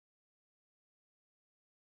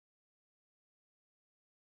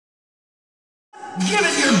Give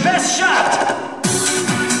it your best shot!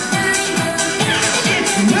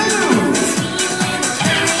 It's new!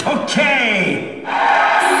 Okay! Are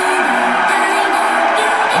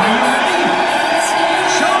you ready?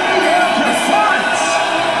 Show me your performance!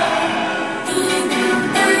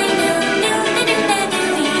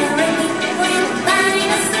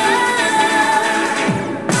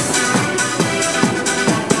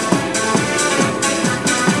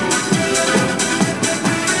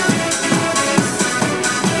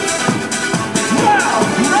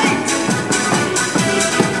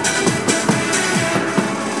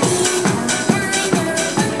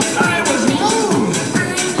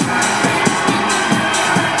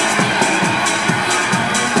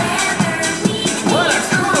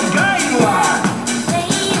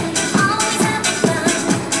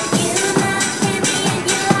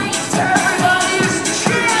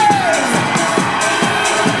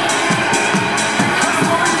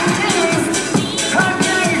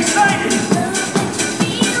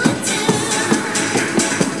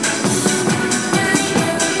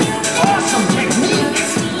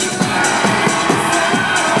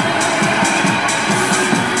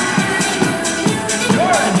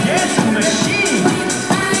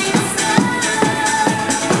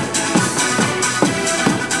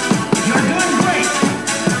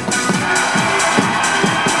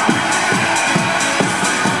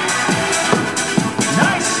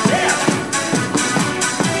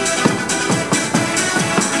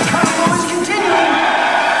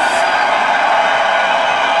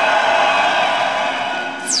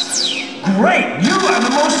 Great! You are the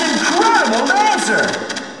most incredible dancer!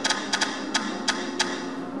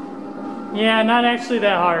 Yeah, not actually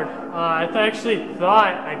that hard. I actually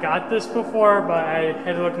thought I got this before, but I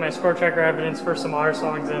had to look at my score checker evidence for some other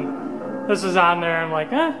songs, and this was on there. I'm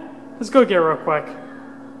like, let's go get it real quick.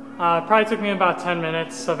 Probably took me about 10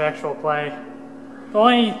 minutes of actual play. The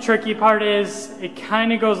only tricky part is it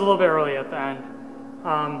kind of goes a little bit early at the end.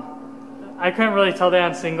 I couldn't really tell that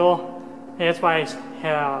on single, and that's why I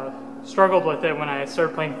struggled with it when I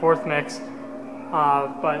started playing fourth mix.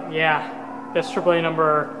 But yeah, that's AAA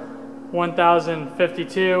number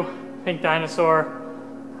 1052, Pink Dinosaur.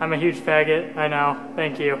 I'm a huge faggot, I know,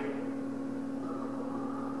 thank you.